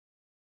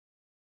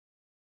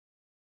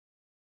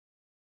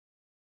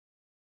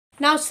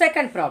Now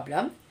second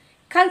problem.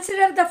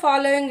 Consider the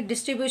following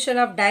distribution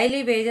of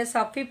daily wages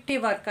of 50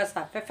 workers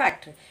of a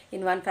factory.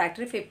 In one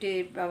factory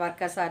 50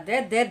 workers are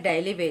there. Their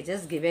daily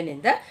wages given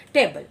in the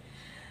table.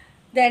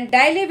 Then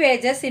daily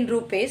wages in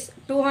rupees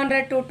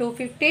 200 to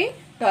 250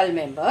 12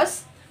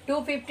 members.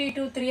 250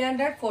 to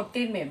 300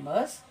 14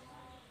 members.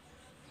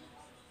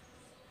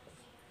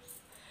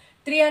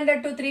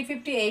 300 to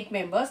 358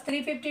 members,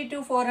 350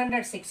 to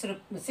 406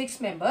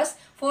 6 members,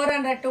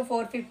 400 to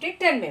 450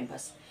 10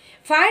 members.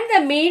 Find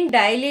the mean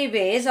daily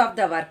wage of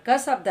the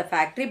workers of the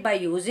factory by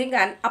using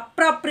an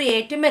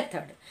appropriate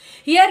method.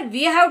 Here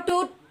we have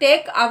to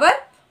take our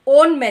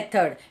own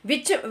method.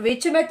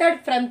 Which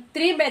method? From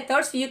three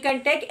methods you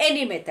can take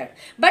any method.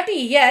 But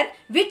here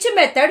which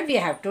method we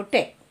have to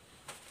take?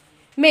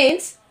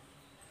 Means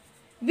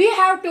we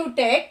have to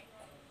take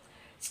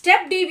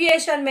step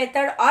deviation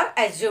method or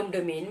assumed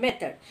mean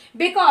method,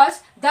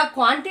 because the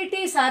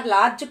quantities are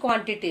large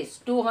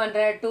quantities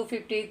 200,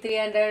 250,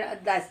 300,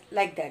 that's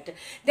like that.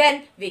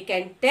 Then we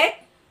can take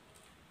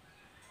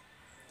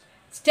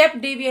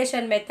step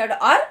deviation method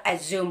or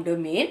assumed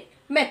mean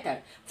method.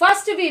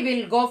 First we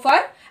will go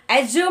for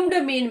assumed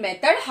mean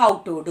method. How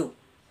to do?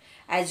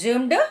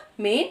 Assumed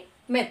mean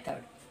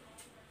method.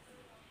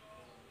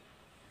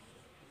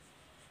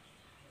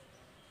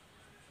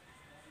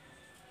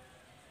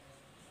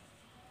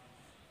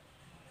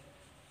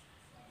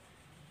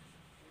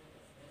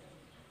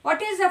 What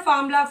is the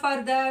formula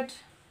for that?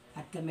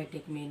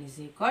 Arithmetic mean is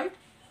equal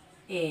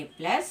to A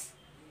plus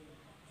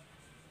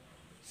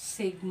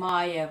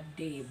sigma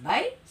FD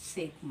by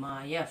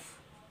sigma F.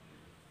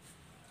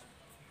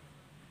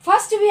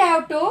 First we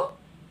have to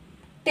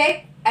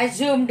take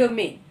assumed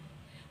mean.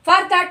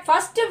 For that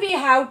first we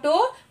have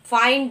to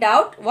find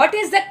out what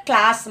is the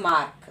class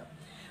mark.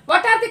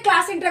 What are the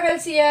class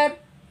intervals here?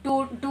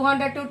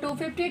 200 to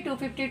 250,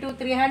 250 to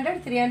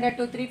 300, 300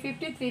 to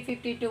 350,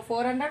 350 to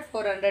 400,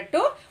 400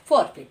 to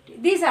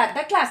 450. These are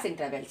the class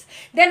intervals.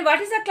 Then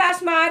what is the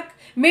class mark?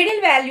 Middle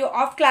value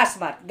of class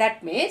mark.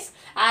 That means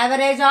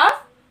average of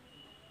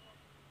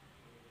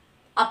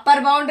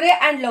upper boundary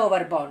and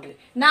lower boundary.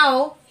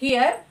 Now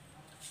here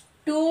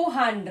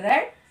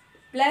 200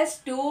 plus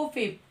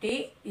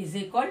 250 is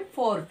equal to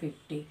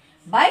 450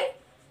 by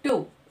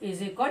 2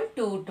 is equal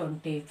to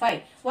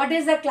 225. What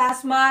is the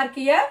class mark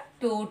here?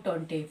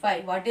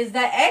 225. What is the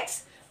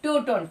X?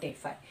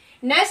 225.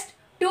 Next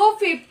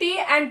 250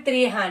 and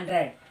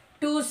 300.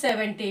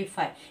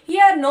 275.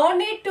 Here no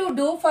need to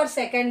do for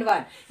second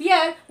one.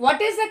 Here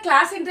what is the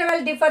class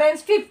interval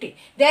difference? 50.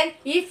 Then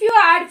if you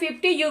add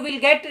 50 you will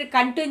get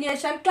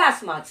continuation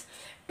class marks.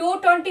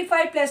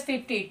 225 plus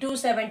 50,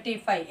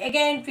 275,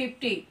 again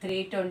 50,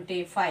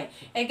 325,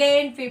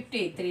 again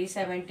 50,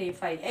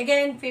 375,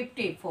 again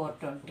 50,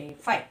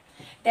 425.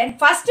 Then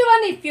first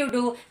one if you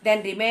do,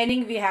 then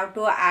remaining we have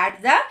to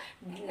add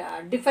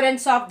the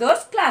difference of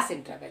those class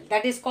interval.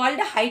 That is called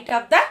the height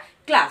of the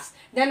class.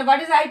 Then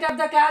what is the height of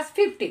the class?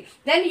 50.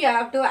 Then you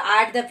have to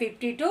add the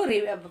 50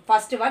 to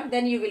first one,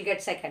 then you will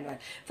get second one.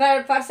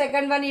 For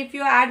second one if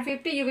you add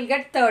 50, you will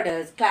get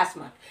third class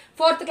mark.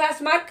 Fourth class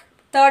mark,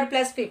 third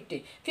plus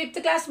 50.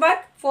 Fifth class mark,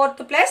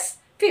 fourth plus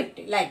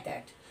 50. Like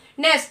that.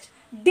 Next,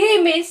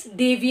 D means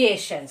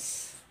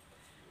deviations.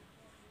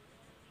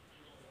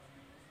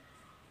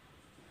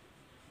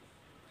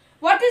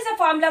 What is the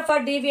formula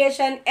for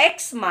deviation?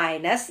 X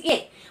minus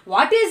A.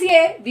 What is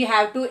A? We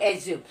have to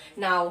assume.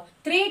 Now,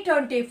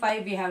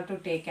 325 we have to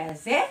take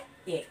as A.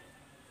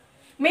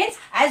 Means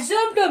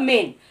assume to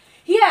mean.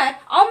 Here,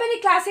 how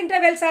many class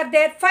intervals are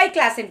there? 5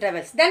 class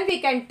intervals. Then we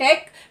can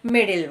take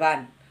middle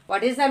one.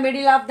 What is the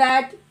middle of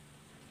that?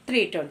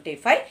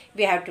 325.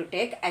 We have to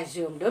take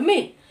assumed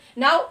mean.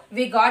 Now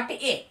we got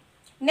A.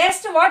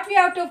 Next what we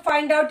have to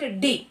find out?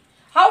 D.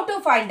 How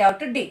to find out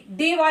D?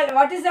 D,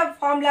 what is the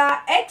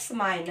formula? X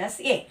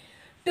minus A.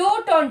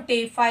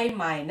 225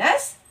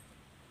 minus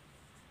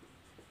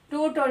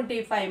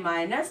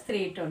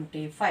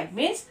 325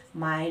 means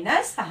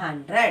minus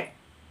 100.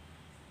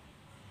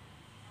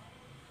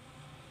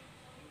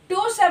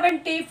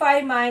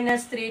 275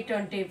 minus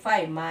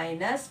 325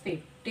 minus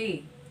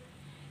 50.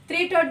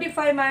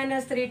 325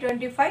 minus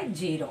 325,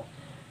 0.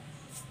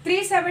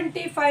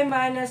 375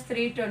 minus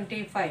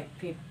 325,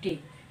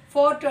 50.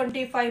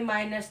 425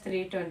 minus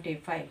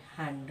 325,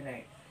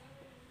 100.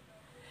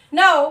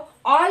 Now,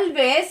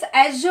 always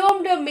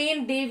assumed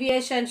mean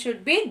deviation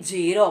should be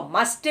 0.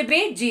 Must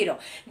be 0.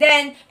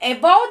 Then,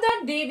 above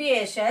the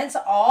deviations,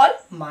 all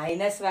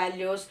minus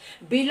values.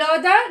 Below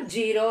the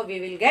 0,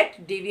 we will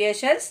get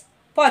deviations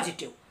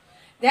positive.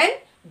 Then,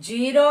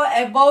 0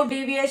 above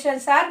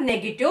deviations are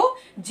negative,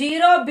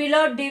 0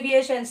 below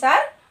deviations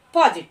are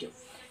positive.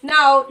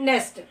 Now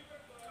next,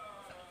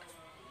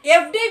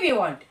 FD we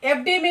want.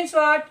 FD means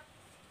what?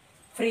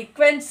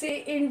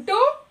 Frequency into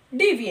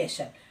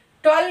deviation.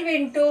 12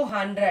 into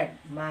 100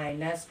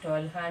 minus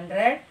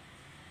 1200.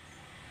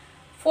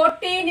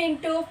 14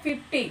 into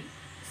 50,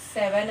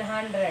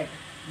 700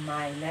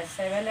 minus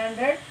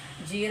 700.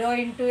 0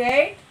 into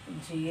 8,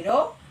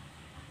 0.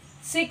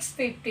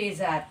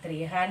 650s are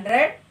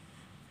 300.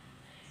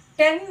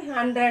 10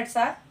 hundreds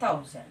are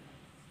 1000.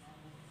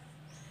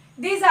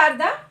 These are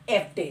the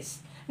FDs.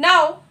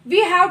 Now we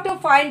have to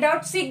find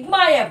out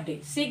sigma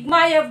FD. Sigma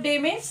FD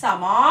means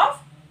sum of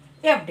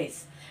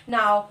FDs.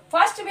 Now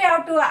first we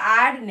have to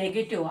add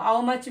negative.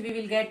 How much we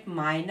will get?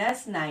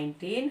 Minus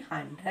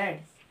 1900.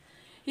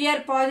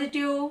 Here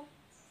positive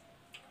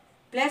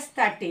plus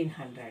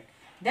 1300.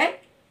 Then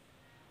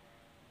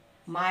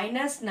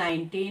minus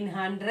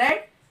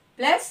 1900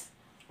 plus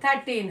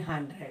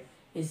 1300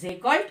 is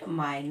equal to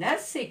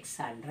minus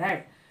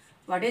 600.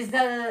 What is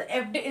the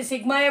FD,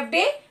 sigma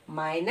FD?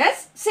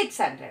 Minus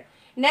 600.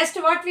 Next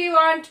what we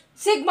want?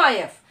 Sigma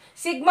F.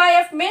 Sigma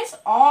F means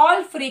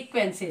all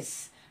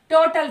frequencies.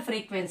 Total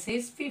frequency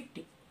is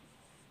 50.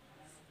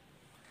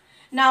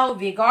 Now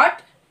we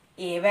got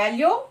A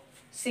value,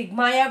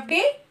 sigma FD,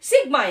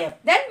 sigma F.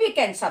 Then we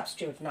can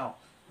substitute now.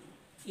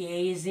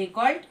 A is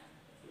equal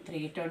to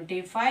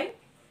 325.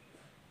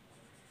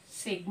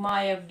 Sigma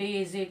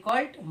FD is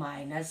equal to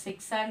minus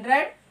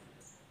 600.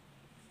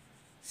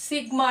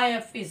 Sigma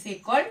F is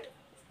equal to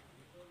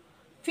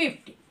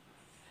 50.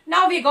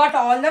 Now we got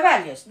all the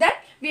values. Then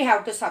we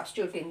have to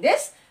substitute in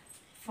this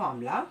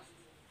formula.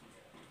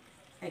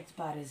 X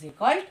bar is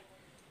equal to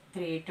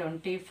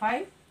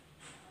 325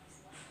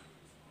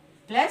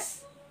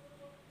 plus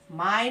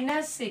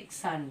minus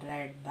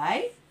 600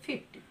 by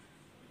 50.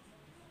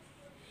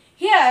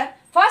 Here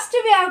first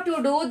we have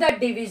to do the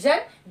division,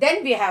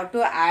 then we have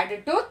to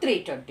add to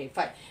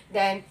 325.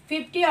 Then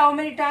 50 how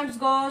many times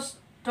goes?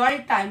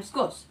 12 times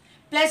goes.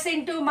 Plus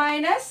into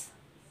minus,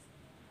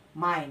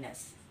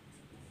 minus.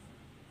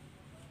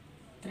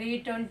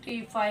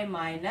 325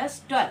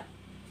 minus 12.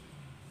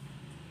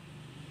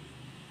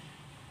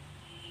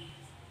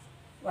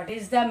 What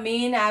is the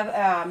mean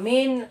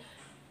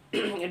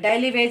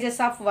daily wages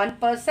of one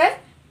person?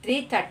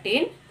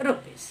 313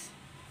 rupees.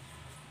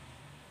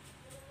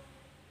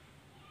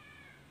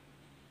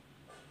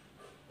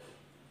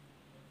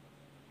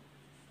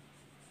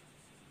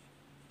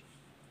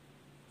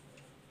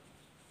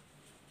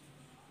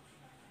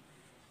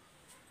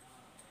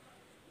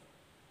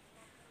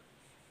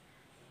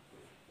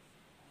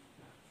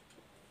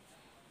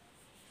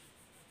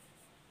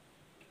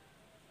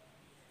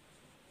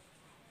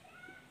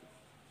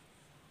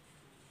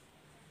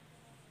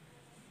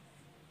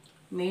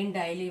 Mean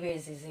daily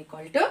wage is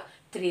equal to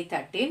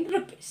 313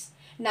 rupees.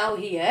 Now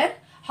here,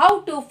 how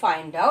to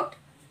find out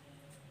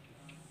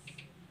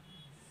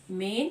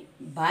mean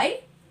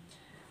by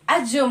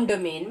assumed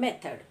mean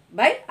method?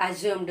 By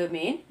assumed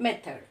mean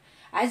method.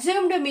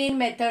 Assumed mean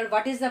method,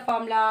 what is the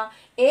formula?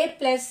 A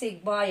plus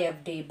sigma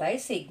FD by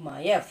sigma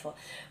F.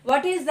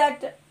 What is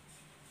that?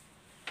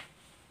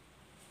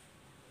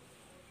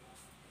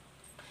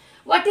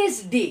 What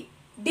is D?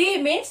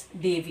 D means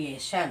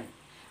deviation.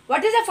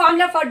 What is the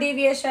formula for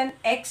deviation?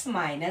 X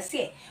minus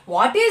A.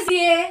 What is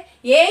A?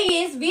 A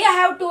is we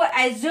have to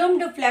assume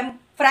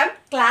from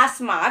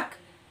class mark.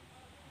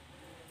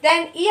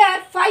 Then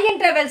here 5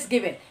 intervals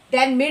given.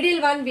 Then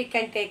middle one we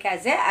can take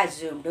as a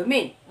assumed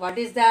mean. What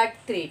is that?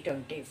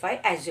 325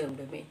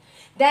 assumed mean.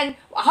 Then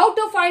how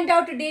to find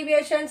out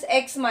deviations?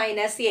 X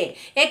minus A.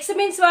 X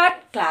means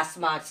what? Class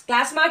marks.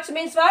 Class marks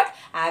means what?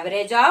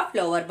 Average of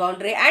lower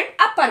boundary and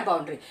upper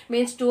boundary.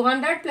 Means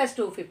 200 plus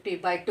 250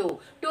 by 2.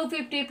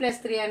 250 plus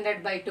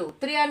 300 by 2.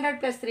 300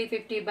 plus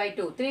 350 by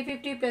 2.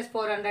 350 plus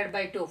 400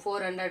 by 2.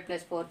 400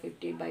 plus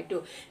 450 by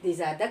 2.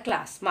 These are the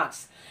class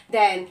marks.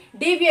 Then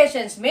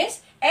deviations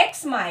means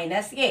X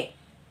minus A.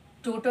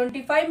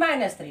 225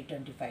 minus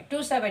 325,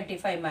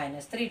 275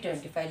 minus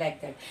 325,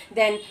 like that.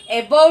 Then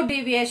above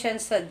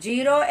deviations,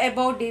 0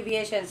 above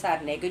deviations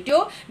are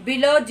negative,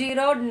 below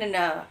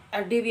 0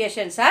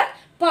 deviations are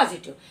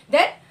positive.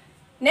 Then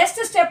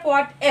next step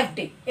what?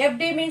 FD.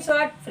 FD means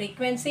what?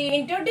 Frequency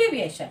into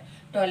deviation.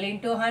 12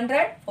 into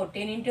 100,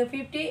 14 into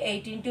 50,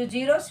 8 into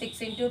 0,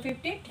 6 into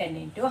 50, 10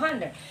 into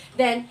 100.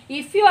 Then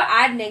if you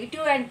add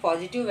negative and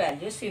positive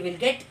values, you will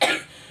get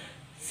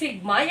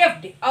sigma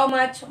FD. How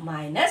much?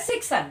 Minus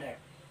 600.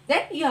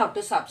 Then you have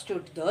to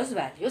substitute those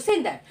values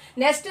in that.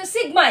 Next is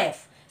sigma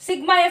F.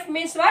 Sigma F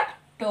means what?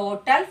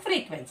 Total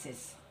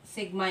frequencies.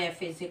 Sigma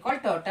F is equal to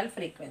total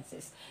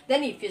frequencies.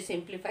 Then if you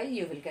simplify,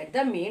 you will get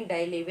the mean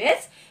daily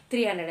wage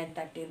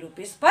 313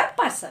 rupees per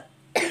person.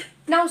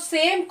 Now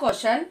same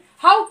question,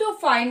 how to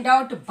find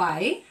out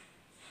by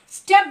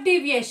step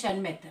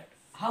deviation method.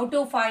 How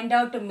to find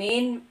out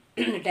mean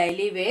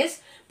daily wage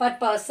per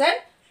person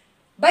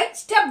by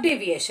step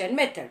deviation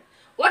method.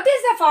 What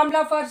is the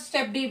formula for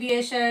step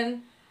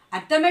deviation?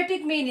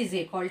 Arithmetic mean is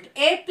equal to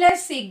A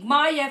plus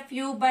sigma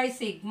FU by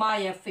sigma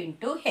F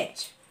into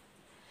H.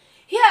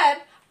 Here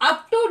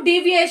up to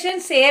deviation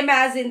same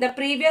as in the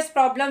previous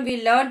problem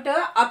we learnt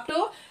up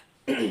to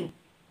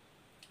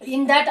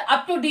in that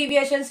up to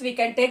deviations we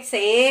can take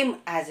same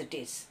as it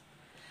is.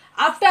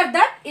 After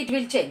that it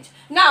will change.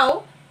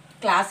 Now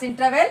class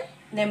interval,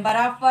 number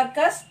of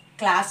workers,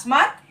 class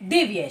mark,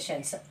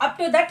 deviations, up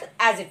to that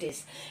as it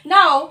is.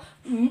 Now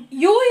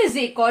U is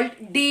equal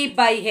to D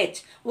by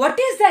H. What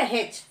is the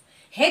H?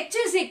 H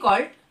is equal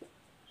to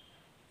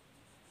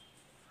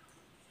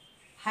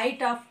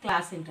height of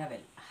class interval.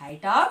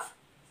 Height of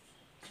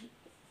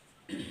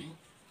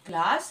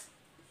class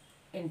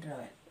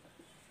interval.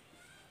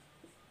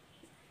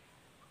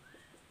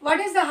 What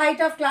is the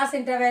height of class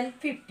interval?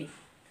 50.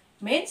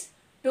 Means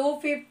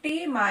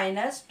 250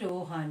 minus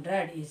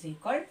 200 is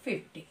equal to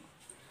 50.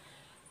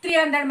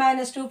 300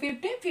 minus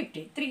 250,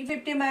 50.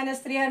 350 minus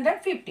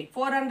 300, 50.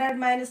 400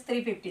 minus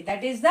 350.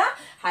 That is the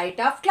height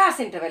of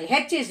class interval.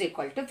 H is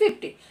equal to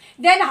 50.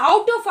 Then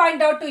how to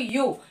find out to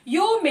U?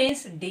 U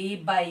means D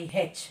by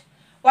H.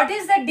 What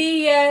is the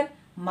D here?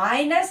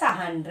 Minus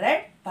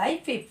 100 by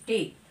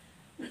 50.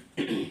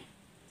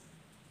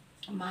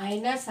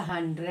 Minus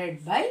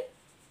 100 by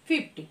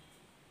 50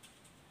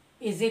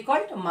 is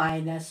equal to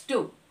minus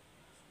 2.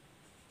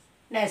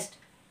 Next,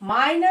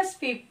 minus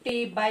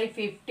 50 by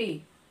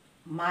 50.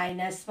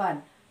 Minus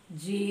 1,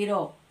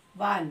 0,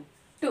 1,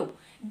 2.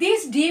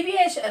 This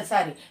deviation,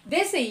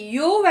 this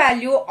U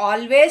value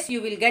always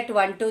you will get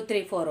 1, 2,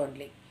 3, 4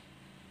 only.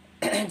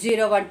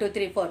 0, 1, 2,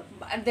 3, 4.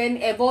 And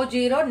then above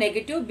 0,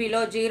 negative,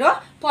 below 0,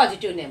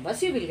 positive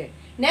numbers you will get.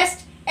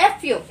 Next,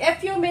 FU.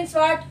 FU means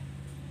what?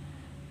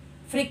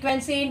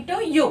 Frequency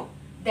into U.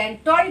 Then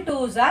 12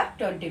 2s are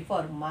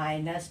 24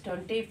 minus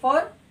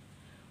 24.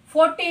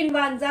 14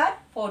 ones are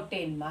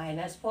 14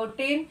 minus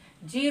 14.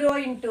 0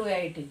 into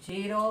 8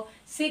 0.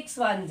 6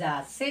 ones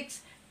are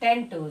 6.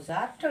 10 2s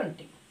are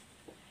 20.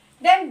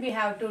 Then we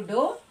have to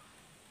do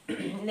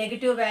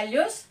negative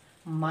values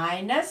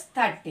minus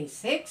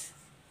 36.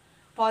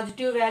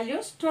 Positive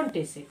values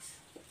 26.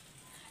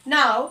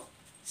 Now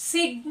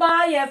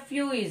sigma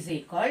FU is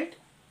equal to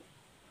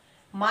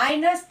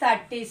minus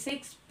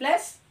 36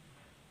 plus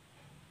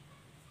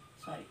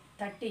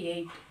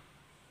 38.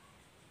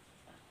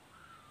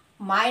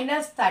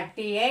 Minus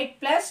 38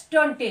 plus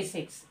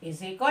 26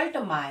 is equal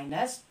to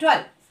minus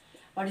 12.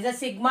 What is the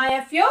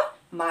sigma FU?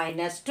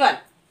 Minus 12.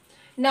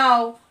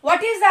 Now,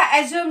 what is the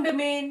assumed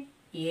mean?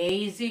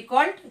 A is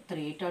equal to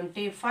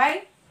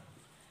 325.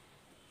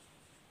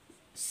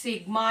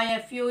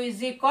 Sigma FU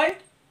is equal to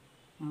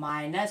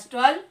minus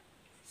 12.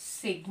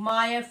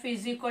 Sigma F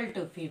is equal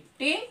to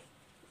 50.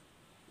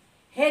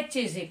 H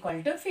is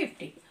equal to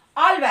 50.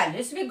 All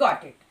values we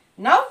got it.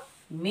 Now,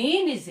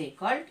 mean is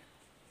equal to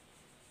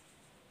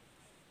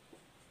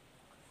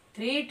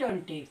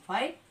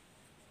 325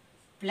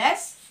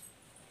 plus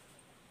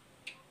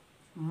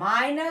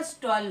minus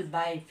 12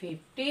 by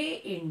 50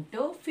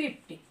 into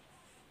 50.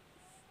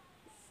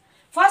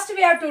 First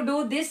we have to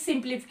do this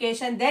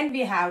simplification, then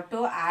we have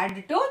to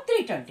add to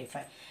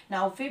 325.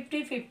 Now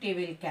 50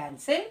 will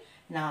cancel.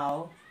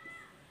 Now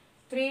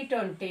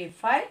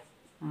 325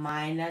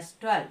 minus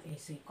 12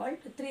 is equal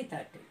to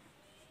 330.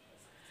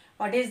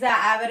 What is the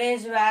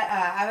average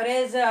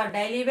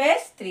daily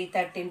wage?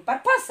 313 per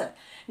person.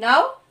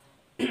 Now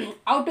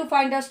how to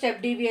find a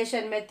step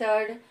deviation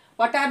method?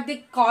 What are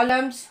the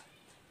columns?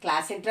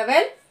 Class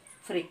interval,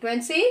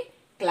 frequency,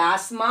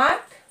 class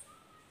mark,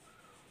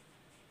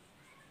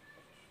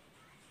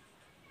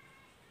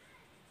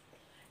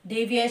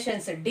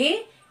 deviations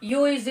D,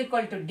 U is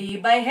equal to D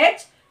by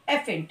H,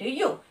 F into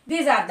U.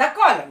 These are the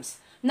columns.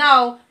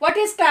 Now, what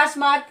is class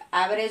mark?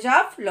 Average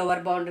of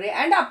lower boundary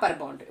and upper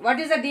boundary.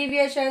 What is the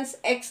deviations?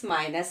 X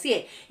minus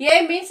A.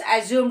 A means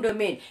assumed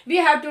mean. We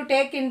have to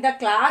take in the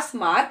class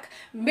mark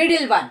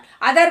middle one.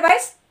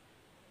 Otherwise,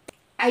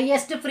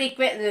 highest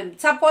frequency,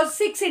 suppose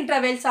 6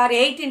 intervals or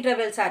 8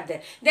 intervals are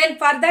there. Then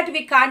for that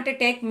we can't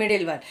take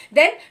middle one.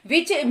 Then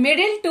which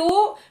middle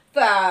two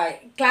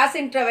class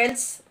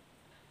intervals,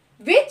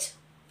 which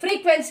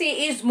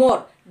frequency is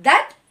more,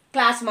 that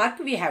class mark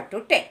we have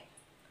to take.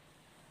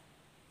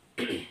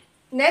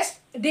 Next,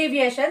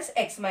 deviations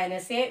X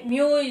minus A,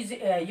 mu is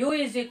U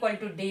is equal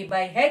to D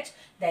by H,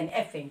 then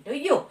F into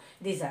U.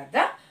 These are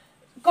the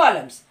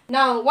columns.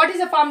 Now, what is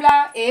the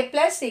formula? A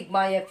plus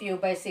sigma FU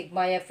by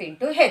sigma F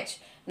into H.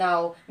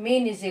 Now,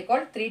 mean is equal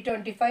to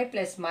 325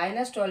 plus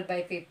minus 12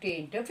 by 50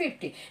 into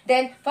 50.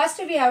 Then, first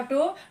we have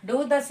to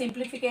do the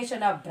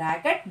simplification of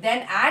bracket,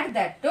 then add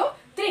that to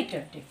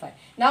 325.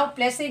 Now,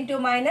 plus into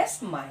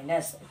minus,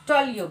 minus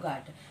 12 you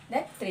got.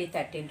 Then,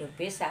 313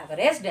 rupees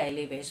average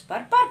daily wage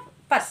per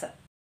person.